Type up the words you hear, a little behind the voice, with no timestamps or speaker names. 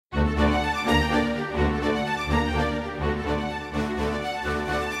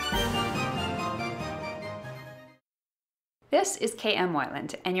This is KM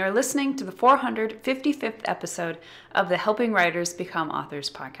Wyland, and you're listening to the 455th episode of the Helping Writers Become Authors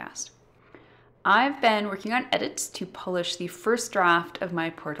podcast. I've been working on edits to publish the first draft of my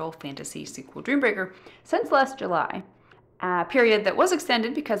Portal Fantasy sequel, Dreambreaker, since last July, a period that was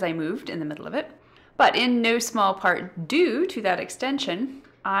extended because I moved in the middle of it. But in no small part due to that extension,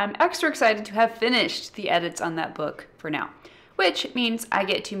 I'm extra excited to have finished the edits on that book for now, which means I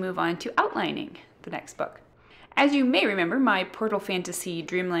get to move on to outlining the next book. As you may remember, my Portal Fantasy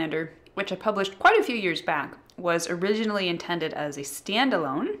Dreamlander, which I published quite a few years back, was originally intended as a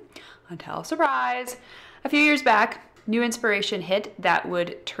standalone, until, surprise, a few years back, new inspiration hit that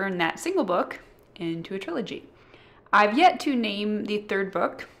would turn that single book into a trilogy. I've yet to name the third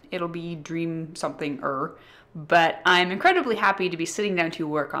book. It'll be Dream Something-er, but I'm incredibly happy to be sitting down to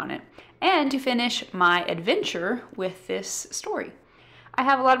work on it and to finish my adventure with this story. I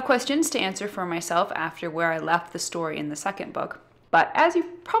have a lot of questions to answer for myself after where I left the story in the second book, but as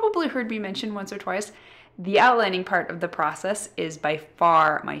you've probably heard me mention once or twice, the outlining part of the process is by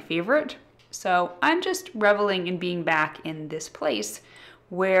far my favorite, so I'm just reveling in being back in this place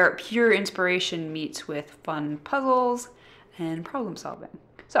where pure inspiration meets with fun puzzles and problem solving.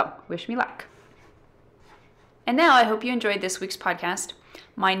 So, wish me luck. And now I hope you enjoyed this week's podcast,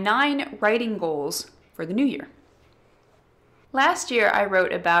 my 9 writing goals for the new year. Last year, I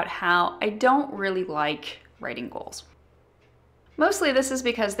wrote about how I don't really like writing goals. Mostly this is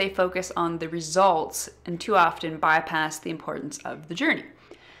because they focus on the results and too often bypass the importance of the journey.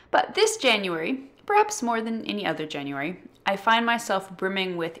 But this January, perhaps more than any other January, I find myself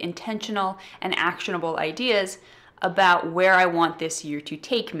brimming with intentional and actionable ideas about where I want this year to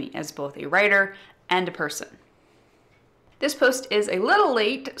take me as both a writer and a person. This post is a little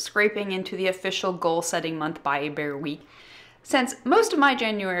late, scraping into the official goal-setting month by a bare week, since most of my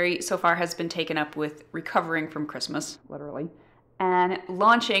January so far has been taken up with recovering from Christmas, literally, and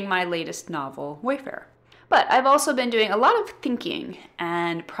launching my latest novel, Wayfarer. But I've also been doing a lot of thinking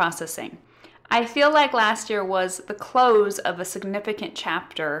and processing. I feel like last year was the close of a significant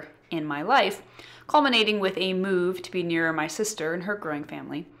chapter in my life, culminating with a move to be nearer my sister and her growing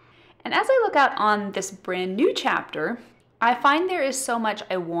family. And as I look out on this brand new chapter, I find there is so much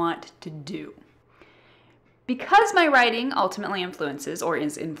I want to do. Because my writing ultimately influences or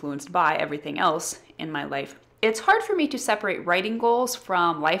is influenced by everything else in my life, it's hard for me to separate writing goals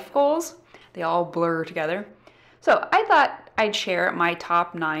from life goals. They all blur together. So I thought I'd share my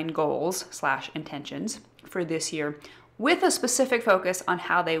top 9 goals/intentions for this year with a specific focus on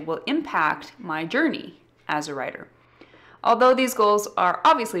how they will impact my journey as a writer. Although these goals are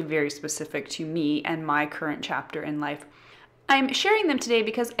obviously very specific to me and my current chapter in life, I'm sharing them today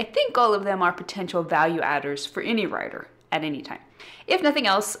because I think all of them are potential value adders for any writer at any time. If nothing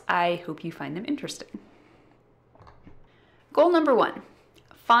else, I hope you find them interesting. Goal number 1,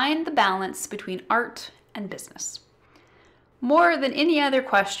 find the balance between art and business. More than any other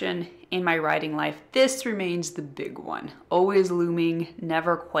question in my writing life, this remains the big one, always looming,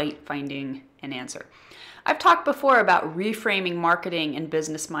 never quite finding an answer. I've talked before about reframing marketing and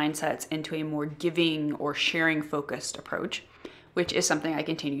business mindsets into a more giving or sharing focused approach, which is something I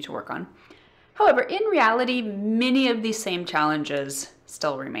continue to work on. However, in reality, many of these same challenges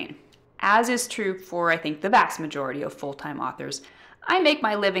still remain. As is true for, I think, the vast majority of full-time authors, I make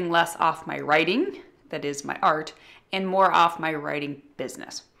my living less off my writing, that is my art, and more off my writing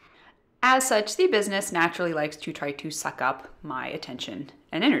business. As such, the business naturally likes to try to suck up my attention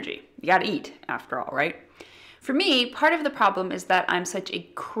and energy. You gotta eat, after all, right? For me, part of the problem is that I'm such a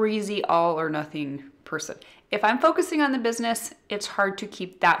crazy all or nothing person. If I'm focusing on the business, it's hard to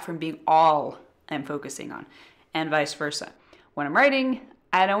keep that from being all I'm focusing on, and vice versa. When I'm writing,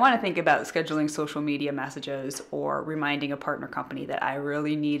 I don't want to think about scheduling social media messages or reminding a partner company that I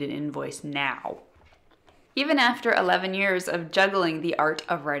really need an invoice now. Even after 11 years of juggling the art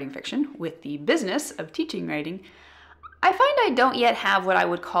of writing fiction with the business of teaching writing, I find I don't yet have what I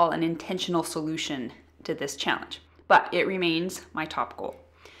would call an intentional solution to this challenge, but it remains my top goal.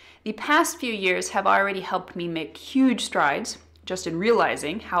 The past few years have already helped me make huge strides just in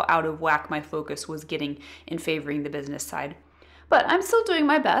realizing how out of whack my focus was getting in favoring the business side. But I'm still doing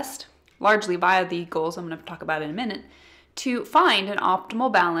my best, largely via the goals I'm going to talk about in a minute, to find an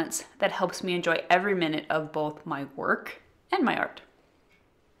optimal balance that helps me enjoy every minute of both my work and my art.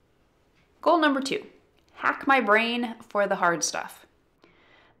 Goal number 2, hack my brain for the hard stuff.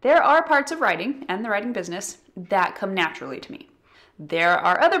 There are parts of writing and the writing business that come naturally to me. There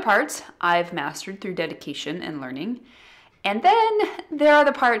are other parts I've mastered through dedication and learning. And then there are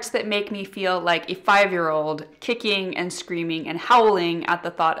the parts that make me feel like a 5-year-old kicking and screaming and howling at the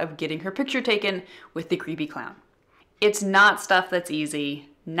thought of getting her picture taken with the creepy clown. It's not stuff that's easy,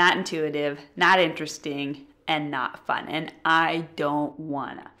 not intuitive, not interesting, and not fun, and I don't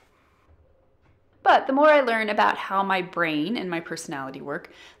wanna. But the more I learn about how my brain and my personality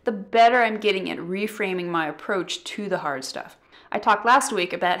work, the better I'm getting at reframing my approach to the hard stuff. I talked last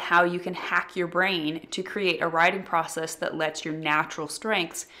week about how you can hack your brain to create a writing process that lets your natural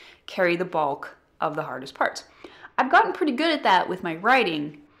strengths carry the bulk of the hardest parts. I've gotten pretty good at that with my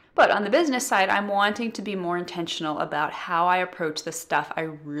writing, but on the business side, I'm wanting to be more intentional about how I approach the stuff I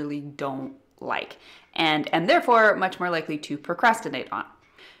really don't like, and am therefore much more likely to procrastinate on.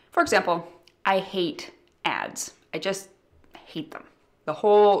 For example, I hate ads. I just hate them. The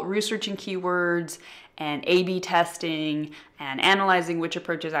whole researching keywords and A/B testing and analyzing which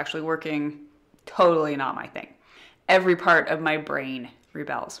approach is actually working, totally not my thing. Every part of my brain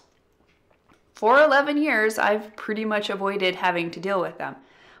rebels. For 11 years, I've pretty much avoided having to deal with them.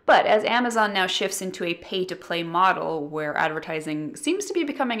 But as Amazon now shifts into a pay-to-play model where advertising seems to be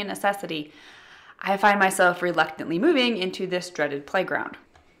becoming a necessity, I find myself reluctantly moving into this dreaded playground.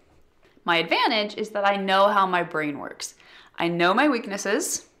 My advantage is that I know how my brain works. I know my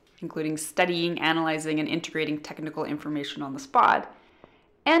weaknesses, including studying, analyzing, and integrating technical information on the spot,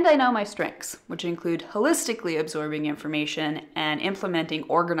 and I know my strengths, which include holistically absorbing information and implementing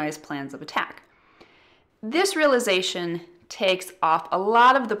organized plans of attack. This realization takes off a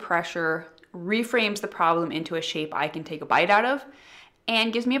lot of the pressure, reframes the problem into a shape I can take a bite out of,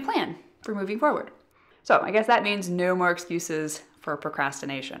 and gives me a plan for moving forward. So I guess that means no more excuses for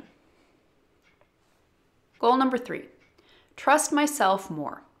procrastination. Goal number 3, trust myself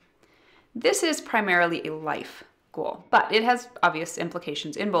more. This is primarily a life goal, but it has obvious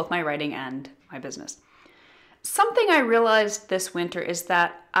implications in both my writing and my business. Something I realized this winter is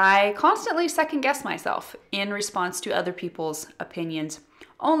that I constantly second guess myself in response to other people's opinions,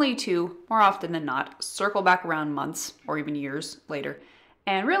 only to, more often than not, circle back around months or even years later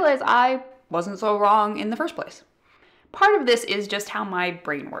and realize I wasn't so wrong in the first place. Part of this is just how my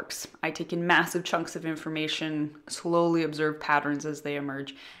brain works. I take in massive chunks of information, slowly observe patterns as they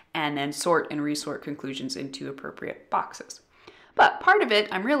emerge, and then sort and resort conclusions into appropriate boxes. But part of it,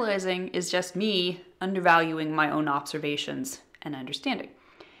 I'm realizing, is just me undervaluing my own observations and understanding.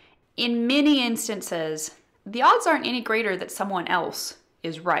 In many instances, the odds aren't any greater that someone else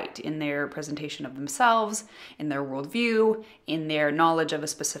is right in their presentation of themselves, in their worldview, in their knowledge of a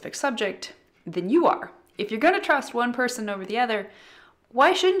specific subject, than you are. If you're going to trust one person over the other,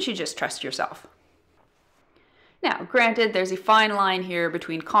 why shouldn't you just trust yourself? Now, granted, there's a fine line here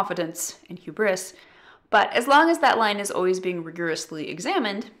between confidence and hubris, but as long as that line is always being rigorously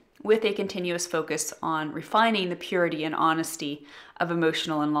examined, with a continuous focus on refining the purity and honesty of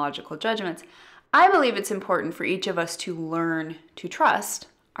emotional and logical judgments, I believe it's important for each of us to learn to trust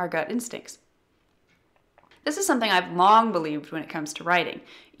our gut instincts. This is something I've long believed when it comes to writing.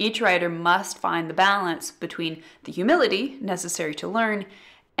 Each writer must find the balance between the humility necessary to learn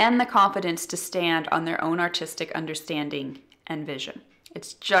and the confidence to stand on their own artistic understanding and vision.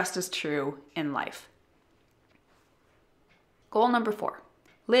 It's just as true in life. Goal number 4,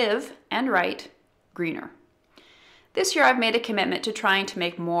 live and write greener. This year I've made a commitment to trying to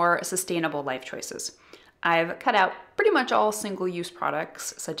make more sustainable life choices. I've cut out pretty much all single-use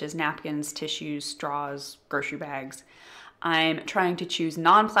products such as napkins, tissues, straws, grocery bags. I'm trying to choose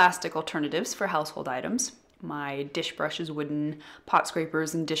non-plastic alternatives for household items. My dish brush is wooden, pot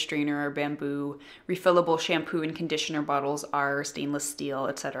scrapers and dish strainer are bamboo, refillable shampoo and conditioner bottles are stainless steel,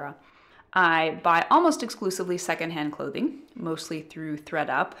 etc. I buy almost exclusively secondhand clothing, mostly through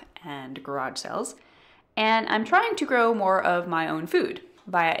ThredUp and garage sales, and I'm trying to grow more of my own food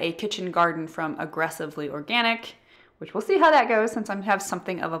via a kitchen garden from Aggressively Organic, which we'll see how that goes since I have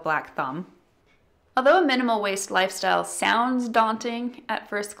something of a black thumb. Although a minimal waste lifestyle sounds daunting at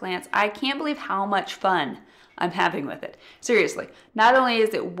first glance, I can't believe how much fun I'm having with it. Seriously, not only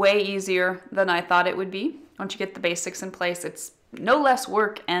is it way easier than I thought it would be, once you get the basics in place, it's no less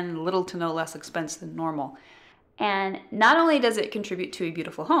work and little to no less expense than normal. And not only does it contribute to a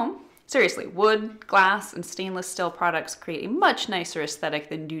beautiful home, seriously, wood, glass, and stainless steel products create a much nicer aesthetic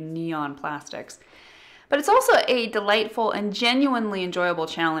than do neon plastics. But it's also a delightful and genuinely enjoyable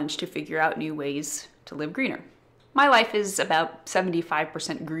challenge to figure out new ways to live greener. My life is about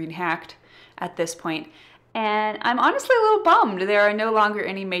 75% green hacked at this point, and I'm honestly a little bummed there are no longer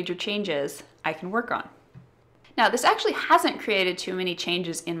any major changes I can work on. Now, this actually hasn't created too many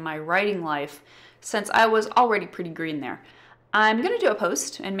changes in my writing life since I was already pretty green there. I'm going to do a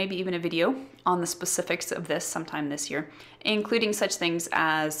post and maybe even a video on the specifics of this sometime this year, including such things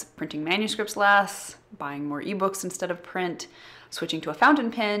as printing manuscripts less, buying more ebooks instead of print, switching to a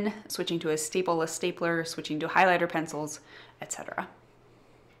fountain pen, switching to a stapleless stapler, switching to highlighter pencils, etc.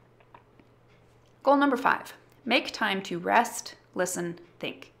 Goal number 5, make time to rest, listen,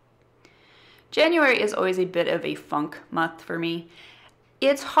 think. January is always a bit of a funk month for me.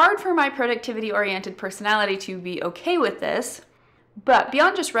 It's hard for my productivity-oriented personality to be okay with this, but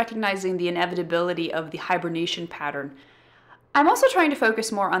beyond just recognizing the inevitability of the hibernation pattern, I'm also trying to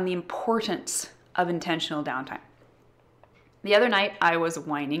focus more on the importance of intentional downtime. The other night, I was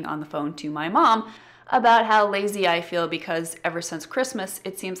whining on the phone to my mom about how lazy I feel because ever since Christmas,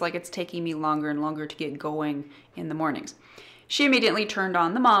 it seems like it's taking me longer and longer to get going in the mornings. She immediately turned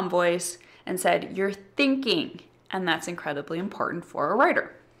on the mom voice and said, "You're thinking, and that's incredibly important for a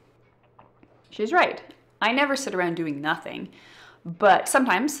writer." She's right. I never sit around doing nothing, but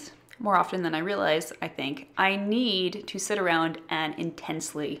sometimes, more often than I realize, I think, I need to sit around and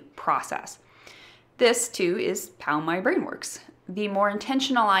intensely process. This, too, is how my brain works. The more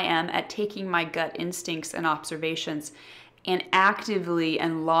intentional I am at taking my gut instincts and observations and actively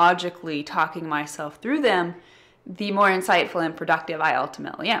and logically talking myself through them, the more insightful and productive I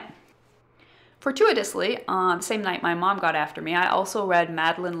ultimately am. Fortuitously, on the same night my mom got after me, I also read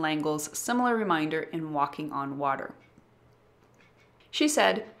Madeleine L'Engle's similar reminder in Walking on Water. She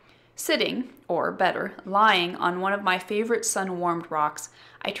said, "Sitting, or better, lying on one of my favorite sun-warmed rocks,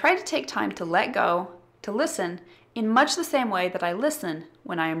 I try to take time to let go, to listen, in much the same way that I listen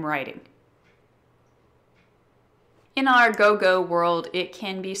when I am writing." In our go-go world, it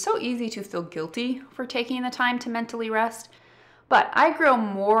can be so easy to feel guilty for taking the time to mentally rest. But I grow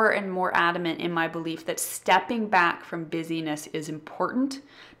more and more adamant in my belief that stepping back from busyness is important,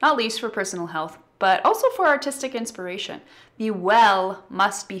 not least for personal health, but also for artistic inspiration. The well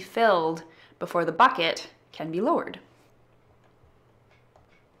must be filled before the bucket can be lowered.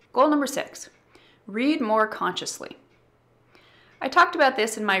 Goal number 6, read more consciously. I talked about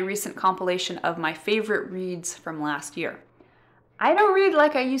this in my recent compilation of my favorite reads from last year. I don't read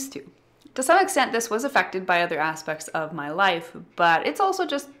like I used to. To some extent, this was affected by other aspects of my life, but it's also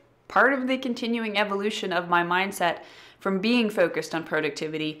just part of the continuing evolution of my mindset from being focused on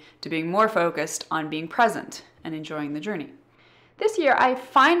productivity to being more focused on being present and enjoying the journey. This year, I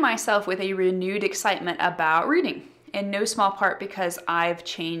find myself with a renewed excitement about reading, in no small part because I've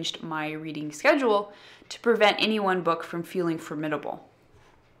changed my reading schedule to prevent any one book from feeling formidable.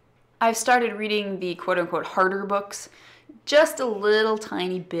 I've started reading the quote-unquote harder books just a little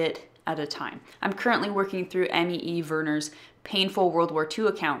tiny bit at a time. I'm currently working through Emmy E. Verner's painful World War II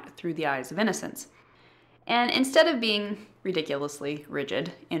account through the eyes of innocence. And instead of being ridiculously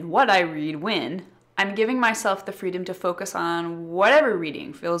rigid in what I read when, I'm giving myself the freedom to focus on whatever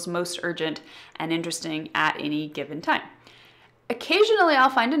reading feels most urgent and interesting at any given time. Occasionally I'll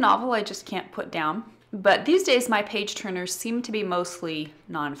find a novel I just can't put down, but these days my page turners seem to be mostly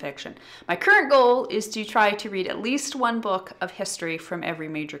nonfiction. My current goal is to try to read at least one book of history from every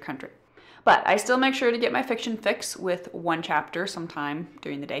major country. But I still make sure to get my fiction fix with one chapter sometime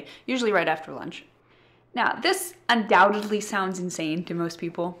during the day, usually right after lunch. Now, this undoubtedly sounds insane to most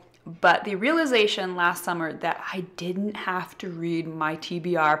people, but the realization last summer that I didn't have to read my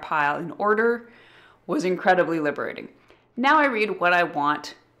TBR pile in order was incredibly liberating. Now I read what I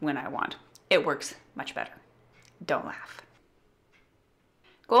want when I want. It works much better. Don't laugh.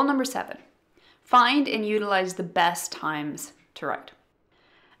 Goal number 7, find and utilize the best times to write.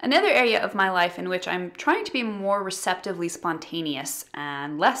 Another area of my life in which I'm trying to be more receptively spontaneous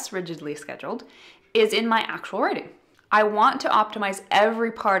and less rigidly scheduled is in my actual writing. I want to optimize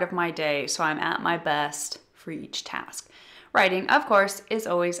every part of my day so I'm at my best for each task. Writing, of course, is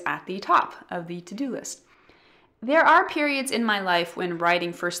always at the top of the to-do list. There are periods in my life when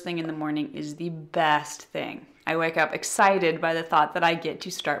writing first thing in the morning is the best thing. I wake up excited by the thought that I get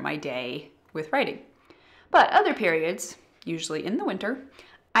to start my day with writing. But other periods, usually in the winter,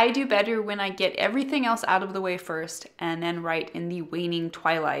 I do better when I get everything else out of the way first and then write in the waning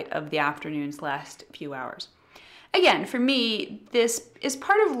twilight of the afternoon's last few hours. Again, for me, this is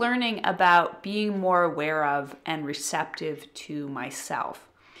part of learning about being more aware of and receptive to myself.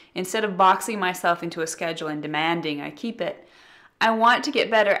 Instead of boxing myself into a schedule and demanding I keep it, I want to get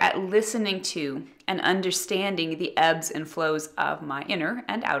better at listening to and understanding the ebbs and flows of my inner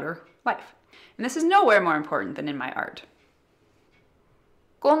and outer life. And this is nowhere more important than in my art.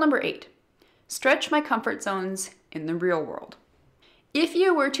 Goal number 8, stretch my comfort zones in the real world. If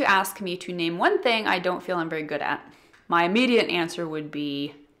you were to ask me to name one thing I don't feel I'm very good at, my immediate answer would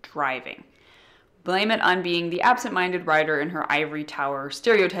be driving. Blame it on being the absent-minded writer in her ivory tower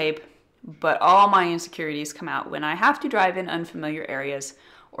stereotype, but all my insecurities come out when I have to drive in unfamiliar areas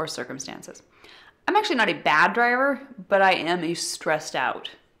or circumstances. I'm actually not a bad driver, but I am a stressed out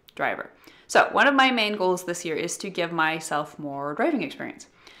driver. So one of my main goals this year is to give myself more driving experience.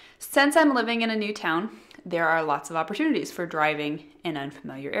 Since I'm living in a new town, there are lots of opportunities for driving in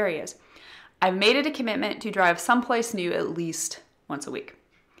unfamiliar areas. I've made it a commitment to drive someplace new at least once a week.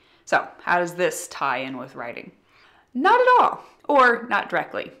 So how does this tie in with writing? Not at all, or not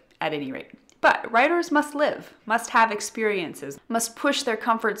directly, at any rate. But writers must live, must have experiences, must push their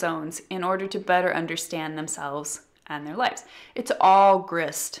comfort zones in order to better understand themselves and their lives. It's all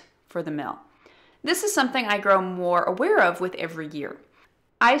grist for the mill. This is something I grow more aware of with every year.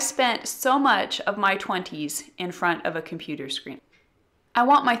 I spent so much of my 20s in front of a computer screen. I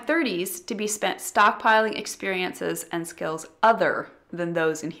want my 30s to be spent stockpiling experiences and skills other than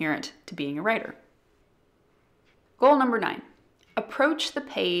those inherent to being a writer. Goal number 9, approach the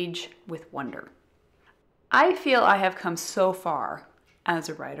page with wonder. I feel I have come so far as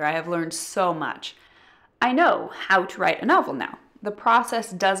a writer. I have learned so much. I know how to write a novel now. The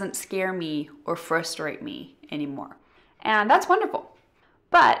process doesn't scare me or frustrate me anymore. And that's wonderful.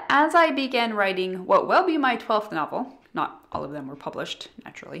 But as I began writing what will be my 12th novel, not all of them were published,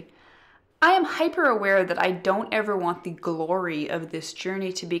 naturally, I am hyper aware that I don't ever want the glory of this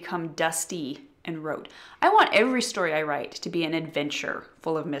journey to become dusty and rote. I want every story I write to be an adventure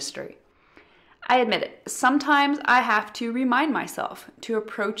full of mystery. I admit it, sometimes I have to remind myself to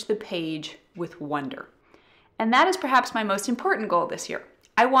approach the page with wonder. And that is perhaps my most important goal this year.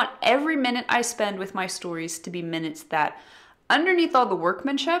 I want every minute I spend with my stories to be minutes that, underneath all the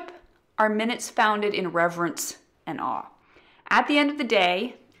workmanship, are minutes founded in reverence and awe. At the end of the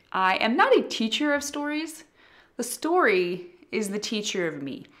day, I am not a teacher of stories. The story is the teacher of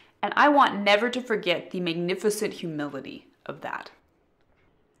me, and I want never to forget the magnificent humility of that.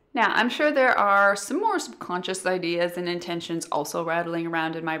 Now, I'm sure there are some more subconscious ideas and intentions also rattling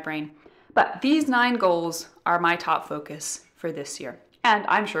around in my brain, but these 9 goals are my top focus for this year, and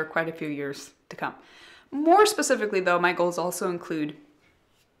I'm sure quite a few years to come. More specifically, though, my goals also include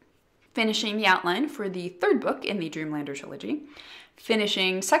finishing the outline for the 3rd book in the Dreamlander trilogy,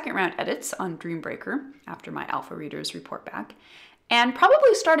 finishing second round edits on Dreambreaker after my alpha readers report back, and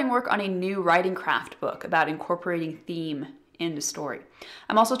probably starting work on a new writing craft book about incorporating theme into story.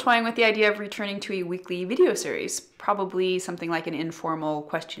 I'm also toying with the idea of returning to a weekly video series, probably something like an informal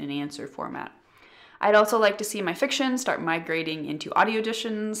question and answer format. I'd also like to see my fiction start migrating into audio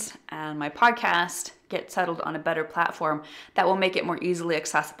editions and my podcast get settled on a better platform that will make it more easily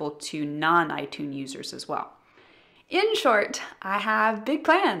accessible to non-iTunes users as well. In short, I have big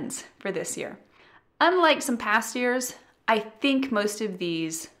plans for this year. Unlike some past years, I think most of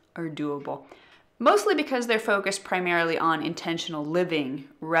these are doable, mostly because they're focused primarily on intentional living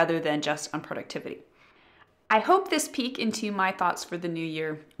rather than just on productivity. I hope this peek into my thoughts for the new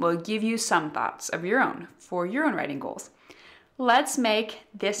year will give you some thoughts of your own for your own writing goals. Let's make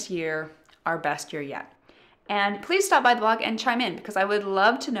this year our best year yet. And please stop by the blog and chime in because I would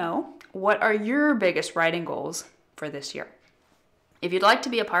love to know what are your biggest writing goals for this year. If you'd like to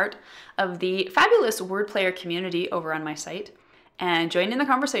be a part of the fabulous word player community over on my site and join in the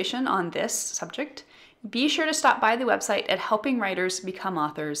conversation on this subject, be sure to stop by the website at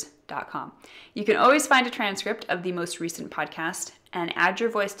helpingwritersbecomeauthors.com. You can always find a transcript of the most recent podcast and add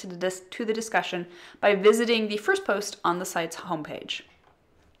your voice to the discussion by visiting the first post on the site's homepage.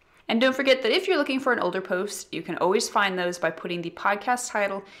 And don't forget that if you're looking for an older post, you can always find those by putting the podcast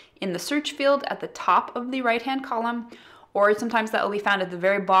title in the search field at the top of the right-hand column, or sometimes that will be found at the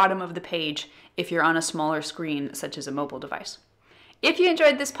very bottom of the page if you're on a smaller screen, such as a mobile device. If you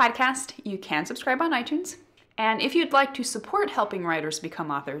enjoyed this podcast, you can subscribe on iTunes. And if you'd like to support helping writers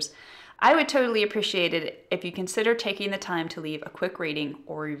become authors, I would totally appreciate it if you consider taking the time to leave a quick rating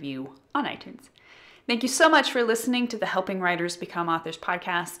or review on iTunes. Thank you so much for listening to the Helping Writers Become Authors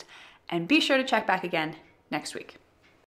podcast, and be sure to check back again next week.